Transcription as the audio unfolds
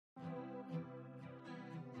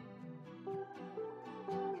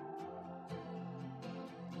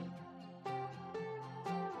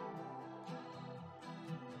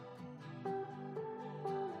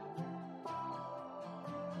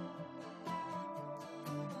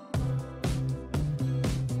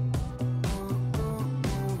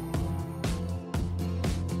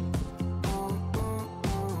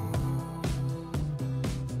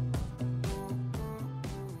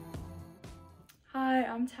Hi,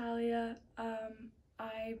 I'm Talia.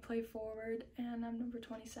 I play forward and I'm number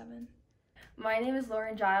 27. My name is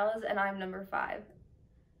Lauren Giles and I'm number 5.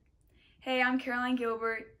 Hey, I'm Caroline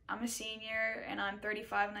Gilbert. I'm a senior and I'm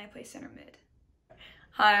 35 and I play center mid.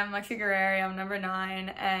 Hi, I'm Lexi Guerreri. I'm number 9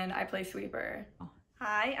 and I play sweeper.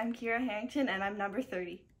 Hi, I'm Kira Harrington and I'm number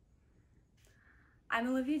 30. I'm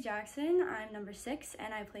Olivia Jackson. I'm number 6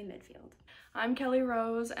 and I play midfield. I'm Kelly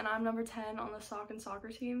Rose and I'm number 10 on the Saucon soccer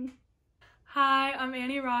team. Hi, I'm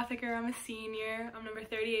Annie Rothacker. I'm a senior. I'm number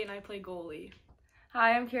 38 and I play goalie.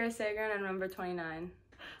 Hi, I'm Kira Sager and I'm number 29.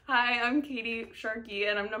 Hi, I'm Katie Sharkey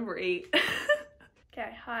and I'm number 8.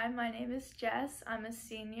 Okay, hi, my name is Jess. I'm a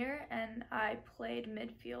senior and I played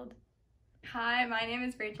midfield. Hi, my name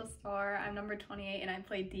is Rachel Starr. I'm number 28 and I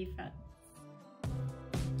play defense.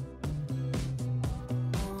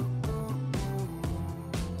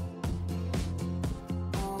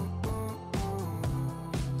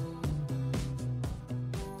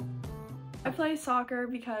 I play soccer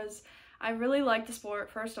because I really like the sport,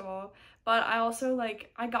 first of all, but I also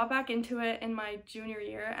I got back into it in my junior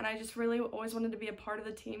year and I just really always wanted to be a part of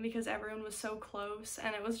the team because everyone was so close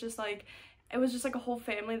and it was just like a whole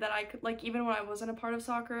family that I could, even when I wasn't a part of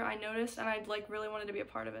soccer, I noticed and I really wanted to be a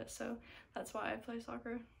part of it, so that's why I play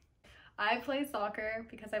soccer. I play soccer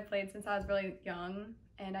because I played since I was really young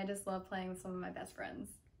and I just love playing with some of my best friends.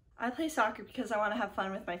 I play soccer because I want to have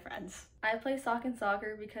fun with my friends. I play Saucon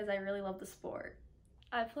soccer because I really love the sport.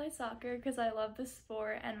 I play soccer because I love the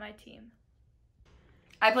sport and my team.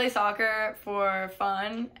 I play soccer for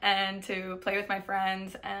fun and to play with my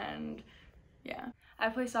friends, and yeah. I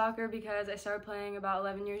play soccer because I started playing about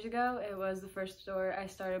 11 years ago. It was the first sport I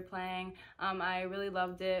started playing. I really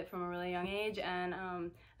loved it from a really young age and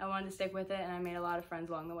I wanted to stick with it and I made a lot of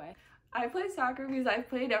friends along the way. I play soccer because I've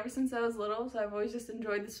played ever since I was little, so I've always just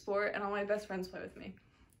enjoyed the sport and all my best friends play with me.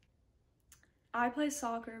 I play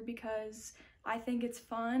soccer because I think it's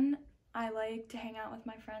fun. I like to hang out with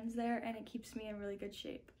my friends there and it keeps me in really good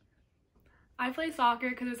shape. I play soccer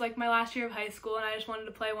because it was my last year of high school and I just wanted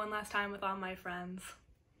to play one last time with all my friends.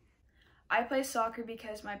 I play soccer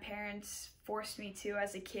because my parents forced me to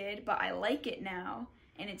as a kid, but I like it now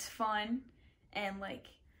and it's fun and I'm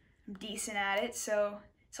decent at it, so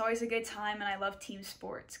it's always a good time and I love team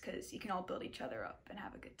sports because you can all build each other up and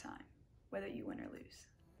have a good time, whether you win or lose.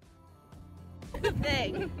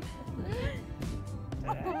 Thing.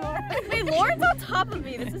 Wait, Lauren's on top of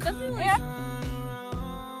me. This is something like...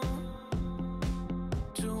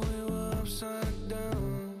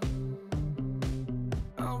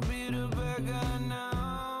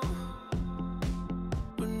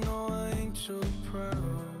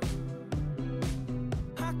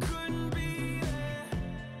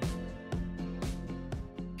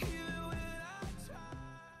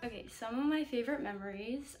 Okay, some of my favorite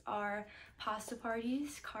memories are pasta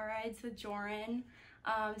parties, car rides with Joran,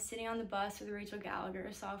 sitting on the bus with Rachel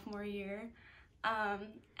Gallagher sophomore year,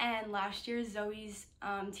 and last year Zoe's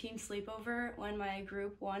team sleepover when my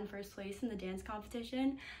group won first place in the dance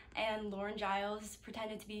competition and Lauren Giles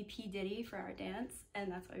pretended to be P. Diddy for our dance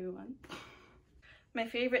and that's why we won. My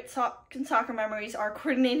favorite soccer memories are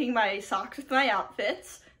coordinating my socks with my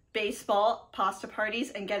outfits, baseball, pasta parties,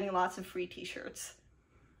 and getting lots of free t-shirts.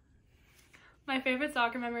 My favorite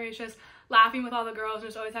soccer memory is just laughing with all the girls and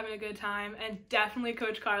just always having a good time, and definitely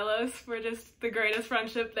Coach Carlos. We're just the greatest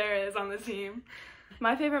friendship there is on the team.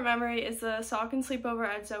 My favorite memory is the Saucon sleepover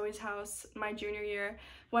at Zoe's house my junior year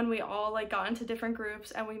when we all got into different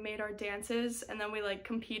groups and we made our dances and then we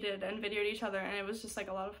competed and videoed each other and it was just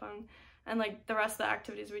a lot of fun. And the rest of the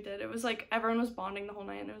activities we did, it was everyone was bonding the whole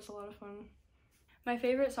night and it was a lot of fun. My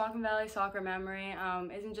favorite Saucon Valley soccer memory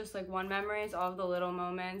isn't just one memory, it's all of the little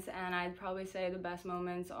moments, and I'd probably say the best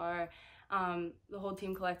moments are the whole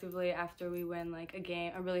team collectively after we win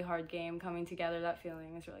a really hard game, coming together. That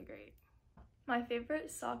feeling is really great. My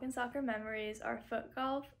favorite Saucon soccer memories are foot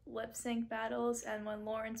golf, lip sync battles, and when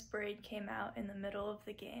Lauren's braid came out in the middle of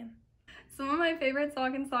the game. Some of my favorite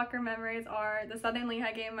Saucon soccer memories are the Southern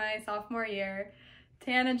Lehigh game my sophomore year,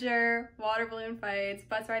 Tanager, water balloon fights,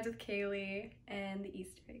 bus rides with Kaylee, and the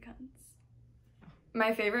Easter egg hunts.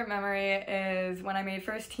 My favorite memory is when I made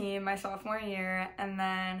first team my sophomore year, and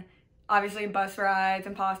then obviously bus rides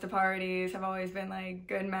and pasta parties have always been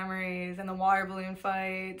good memories, and the water balloon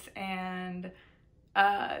fights and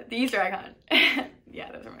the Easter egg hunt.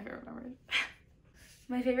 Yeah, those are my favorite memories.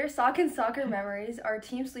 My favorite Saucon soccer memories are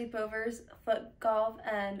team sleepovers, foot golf,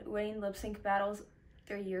 and winning lip sync battles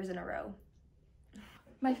 3 years in a row.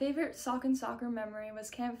 My favorite Saucon soccer memory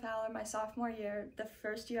was Camp Fowler my sophomore year, the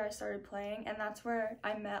first year I started playing, and that's where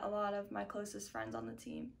I met a lot of my closest friends on the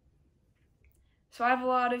team. So I have a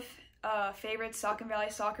lot of favorite Saucon Valley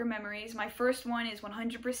soccer memories. My first one is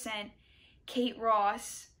 100% Kate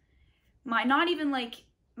Ross. Not even like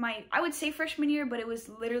I would say freshman year, but it was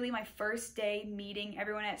literally my first day meeting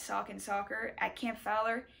everyone at Saucon Soccer at Camp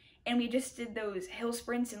Fowler, and we just did those hill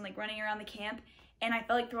sprints and like running around the camp, and I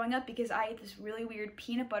felt like throwing up because I ate this really weird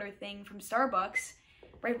peanut butter thing from Starbucks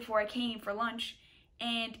right before I came for lunch,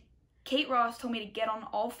 and Kate Ross told me to get on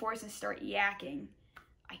all fours and start yakking.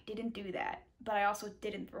 I didn't do that, but I also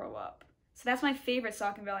didn't throw up. So that's my favorite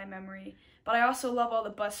Saucon Valley memory, but I also love all the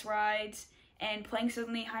bus rides and playing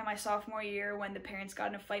Southern High my sophomore year when the parents got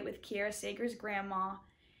in a fight with Kiara Sager's grandma,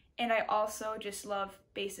 and I also just love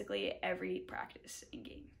basically every practice and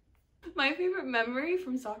game. My favorite memory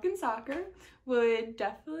from Saucon Soccer would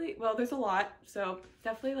definitely, well, there's a lot, so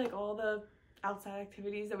definitely like all the outside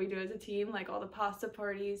activities that we do as a team, like all the pasta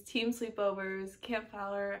parties, team sleepovers, Camp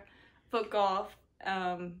Fowler, foot golf,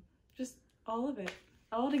 just all of it,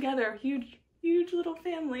 all together, huge little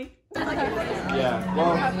family. Yeah,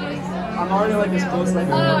 well, I'm already like this close. Like,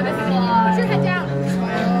 oh, this is a lot. Put your head down.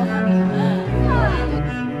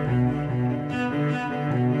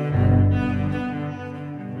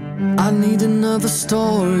 I need another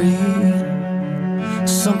story,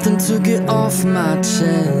 something to get off my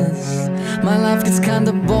chest. My life gets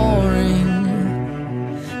kinda boring.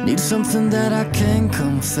 Need something that I can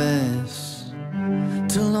confess.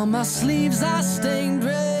 Till on my sleeves I stained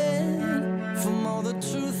red from all the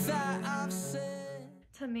truth that I've said.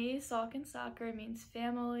 To me, Saucon Soccer means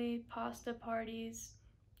family, pasta parties,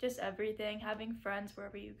 just everything, having friends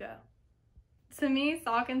wherever you go. To me,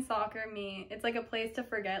 Saucon Soccer it's like a place to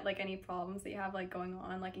forget like any problems that you have like going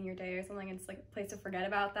on like in your day or something. It's like a place to forget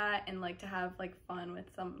about that and like to have like fun with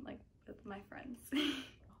with my friends.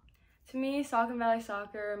 To me, Saucon Valley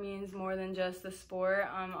Soccer means more than just the sport.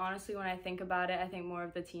 Honestly, when I think about it, I think more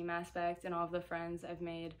of the team aspect and all of the friends I've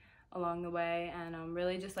made along the way, and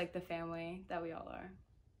really just like the family that we all are.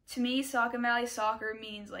 To me, Saucon Valley Soccer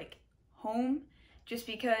means like home, just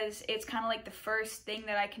because it's kind of like the first thing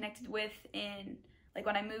that I connected with in like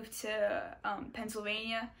when I moved to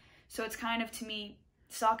Pennsylvania. So it's kind of, to me,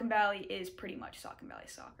 Saucon Valley is pretty much Saucon Valley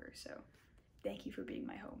Soccer. So thank you for being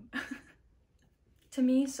my home. To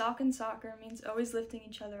me, Saucon Soccer means always lifting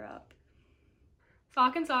each other up.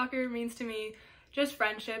 Saucon Soccer means to me just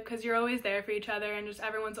friendship, because you're always there for each other and just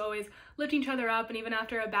everyone's always lifting each other up, and even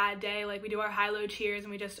after a bad day, like we do our high-low cheers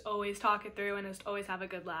and we just always talk it through and just always have a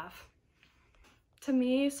good laugh. To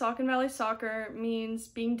me, Saucon Valley Soccer means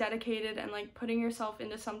being dedicated and like putting yourself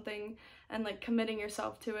into something and like committing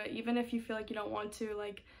yourself to it, even if you feel like you don't want to,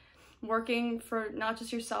 like working for not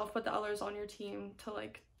just yourself but the others on your team to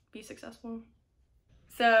like be successful.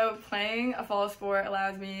 So playing a fall sport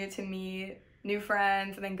allows me to meet new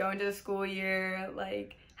friends and then go into the school year,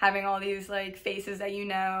 like having all these like faces that you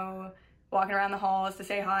know, walking around the halls to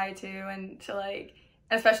say hi to, and to like,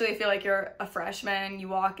 especially if you feel like you're a freshman, you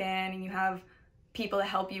walk in and you have people to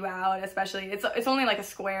help you out, especially it's only like a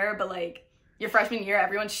square, but like your freshman year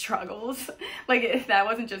everyone struggles. Like if that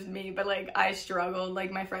wasn't just me, but like I struggled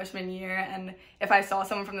like my freshman year, and if I saw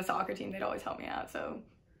someone from the soccer team they'd always help me out. So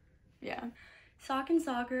yeah. Saucon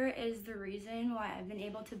Soccer is the reason why I've been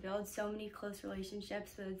able to build so many close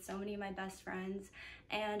relationships with so many of my best friends,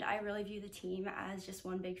 and I really view the team as just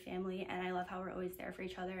one big family, and I love how we're always there for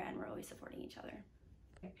each other and we're always supporting each other.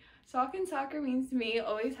 Saucon Soccer means to me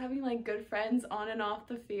always having like good friends on and off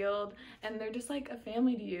the field, and they're just like a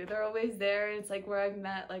family to you. They're always there, and it's like where I've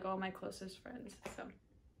met like all my closest friends. So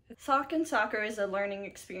Saucon Soccer is a learning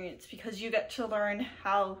experience because you get to learn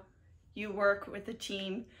how you work with a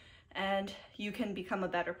team and you can become a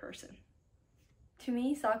better person. To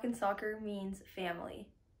me, Saucon Soccer means family.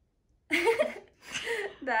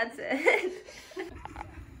 That's it.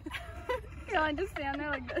 Can I just stand there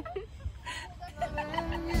like this?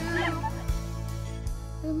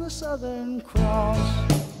 In the Southern Cross.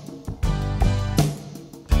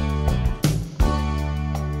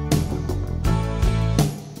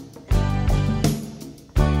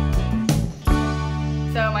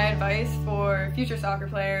 So my advice for future soccer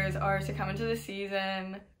players are to come into the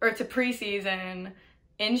season, or to preseason,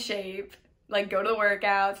 in shape, like go to the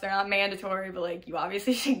workouts. They're not mandatory, but like you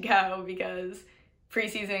obviously should go because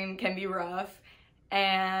preseason can be rough,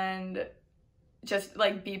 and just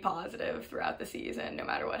like be positive throughout the season no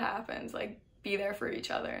matter what happens. Like be there for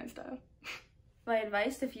each other and stuff. My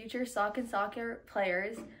advice to future Saucon Soccer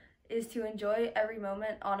players is to enjoy every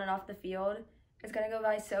moment on and off the field. It's gonna go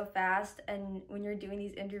by so fast, and when you're doing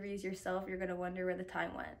these interviews yourself, you're gonna wonder where the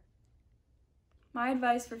time went. My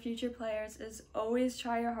advice for future players is always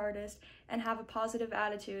try your hardest and have a positive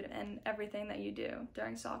attitude in everything that you do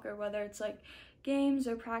during soccer, whether it's like games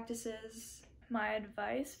or practices. My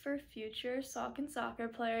advice for future Saucon soccer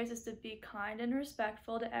players is to be kind and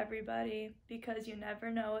respectful to everybody because you never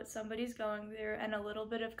know what somebody's going through, and a little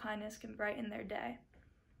bit of kindness can brighten their day.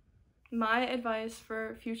 My advice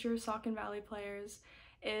for future Saucon Valley players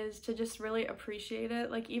is to just really appreciate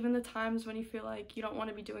it. Like, even the times when you feel like you don't want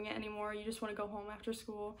to be doing it anymore, you just want to go home after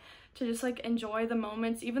school, to just like enjoy the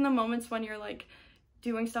moments, even the moments when you're like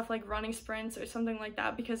doing stuff like running sprints or something like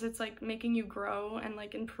that, because it's like making you grow and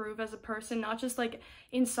like improve as a person, not just like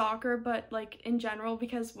in soccer but like in general.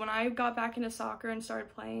 Because when I got back into soccer and started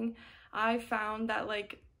playing, I found that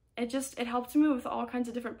like it helped me with all kinds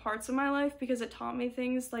of different parts of my life, because it taught me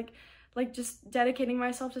things like just dedicating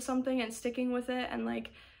myself to something and sticking with it, and like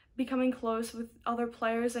becoming close with other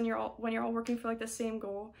players, and when you're all working for like the same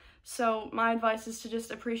goal. So my advice is to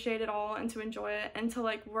just appreciate it all and to enjoy it, and to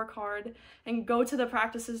like work hard and go to the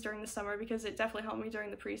practices during the summer, because it definitely helped me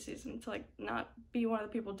during the preseason to like not be one of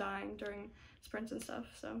the people dying during sprints and stuff.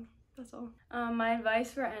 So that's all. My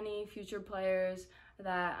advice for any future players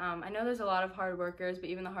that I know there's a lot of hard workers, but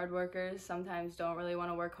even the hard workers sometimes don't really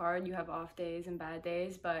want to work hard. You have off days and bad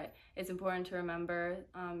days, but it's important to remember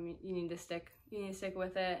you need to stick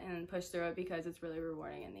with it and push through it, because it's really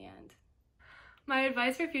rewarding in the end. My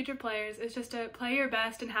advice for future players is just to play your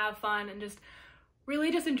best and have fun, and just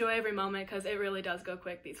really just enjoy every moment, because it really does go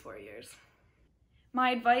quick these 4 years. My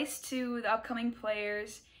advice to the upcoming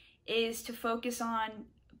players is to focus on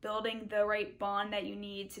building the right bond that you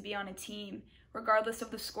need to be on a team. Regardless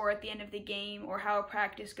of the score at the end of the game, or how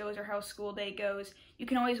practice goes, or how school day goes, you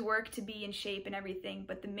can always work to be in shape and everything,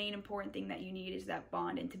 but the main important thing that you need is that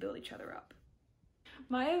bond and to build each other up.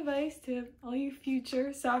 My advice to all you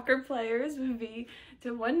future soccer players would be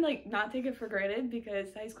to, one, like, not take it for granted,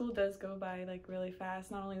 because high school does go by like really fast,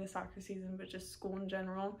 not only the soccer season but just school in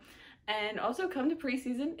general. And also come to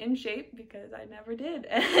preseason in shape, because I never did,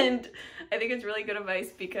 and I think it's really good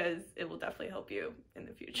advice because it will definitely help you in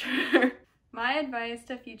the future. My advice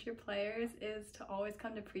to future players is to always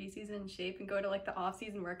come to preseason in shape and go to like the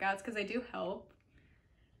off-season workouts, because they do help.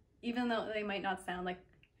 Even though they might not sound like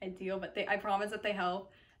ideal, but I promise that they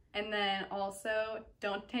help. And then also,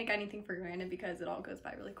 don't take anything for granted, because it all goes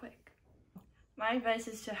by really quick. My advice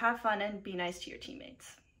is to have fun and be nice to your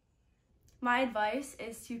teammates. My advice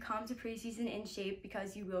is to come to preseason in shape,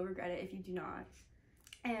 because you will regret it if you do not.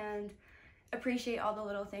 And appreciate all the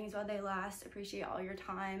little things while they last. Appreciate all your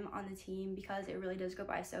time on the team, because it really does go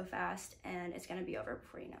by so fast, and it's going to be over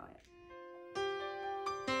before you know it.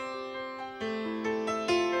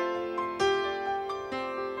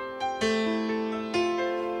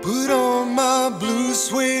 Put on my blue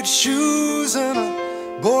suede shoes and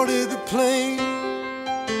I boarded the plane.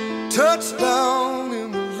 Touchdown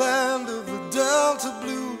in the land of the Delta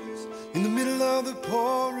Blues, in the middle of the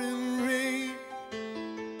pouring rain.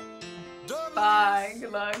 Bye.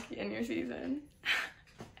 Good luck in your season.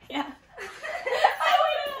 Yeah.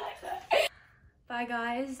 Bye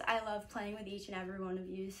guys. I love playing with each and every one of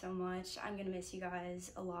you so much. I'm gonna miss you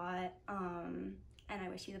guys a lot. And I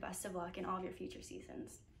wish you the best of luck in all of your future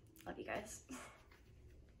seasons. Love you guys.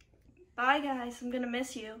 Bye guys, I'm gonna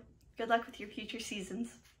miss you. Good luck with your future seasons.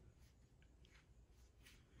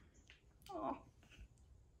 Oh,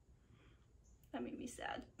 that made me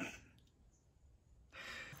sad.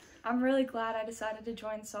 I'm really glad I decided to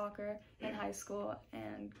join soccer in high school,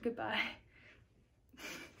 and goodbye.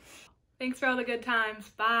 Thanks for all the good times.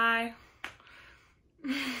 Bye.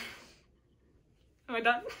 Am I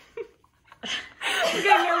done? I'm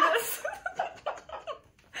getting nervous.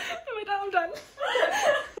 Am I done? I'm done.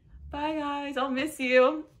 Bye guys, I'll miss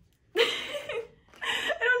you. I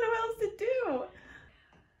don't know what else to do.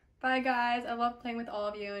 Bye guys, I love playing with all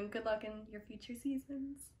of you, and good luck in your future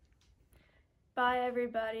seasons. Bye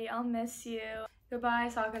everybody, I'll miss you. Goodbye,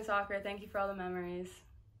 Saucon Soccer. Thank you for all the memories.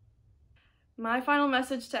 My final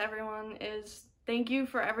message to everyone is thank you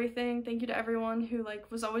for everything. Thank you to everyone who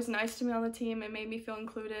was always nice to me on the team and made me feel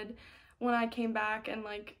included when I came back, and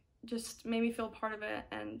just made me feel part of it.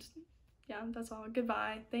 And yeah, that's all.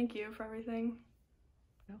 Goodbye. Thank you for everything.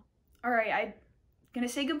 All right, I'm gonna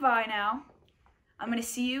say goodbye now. I'm gonna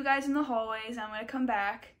see you guys in the hallways. I'm gonna come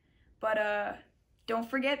back, but don't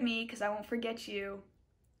forget me, because I won't forget you.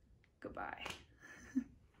 Goodbye.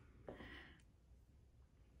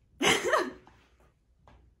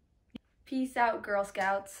 Peace out, Girl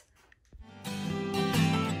Scouts.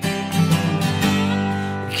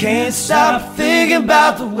 Can't stop thinking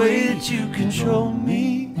about the way that you control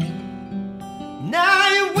me. Now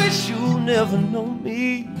you wish you'll never know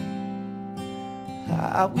me.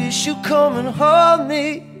 I wish you'd come and hold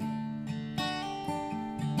me.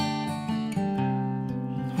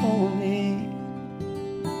 Hold me.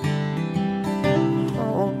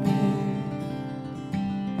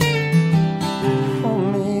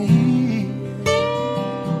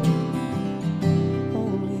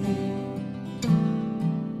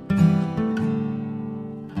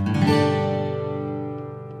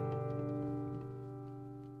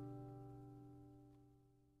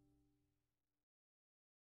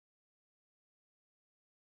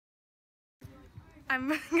 I'm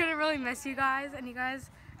gonna really miss you guys, and you guys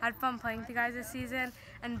had fun playing with you guys this season,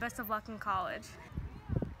 and best of luck in college.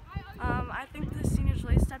 I think the seniors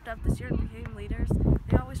really stepped up this year and became leaders.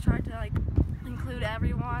 They always tried to include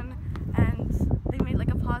everyone, and they made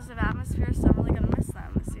a positive atmosphere, so I'm really gonna miss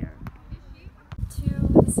them this year.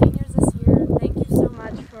 To the seniors this year, thank you so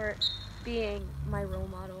much for being my role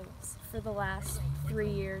models for the last 3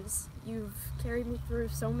 years. You've carried me through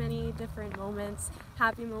so many different moments,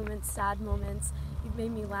 happy moments, sad moments. You've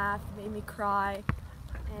made me laugh, made me cry,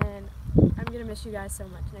 and I'm gonna miss you guys so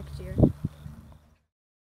much next year.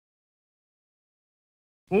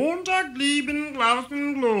 Montag lieben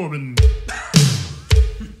Glauben globen.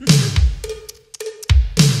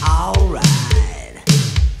 Alright.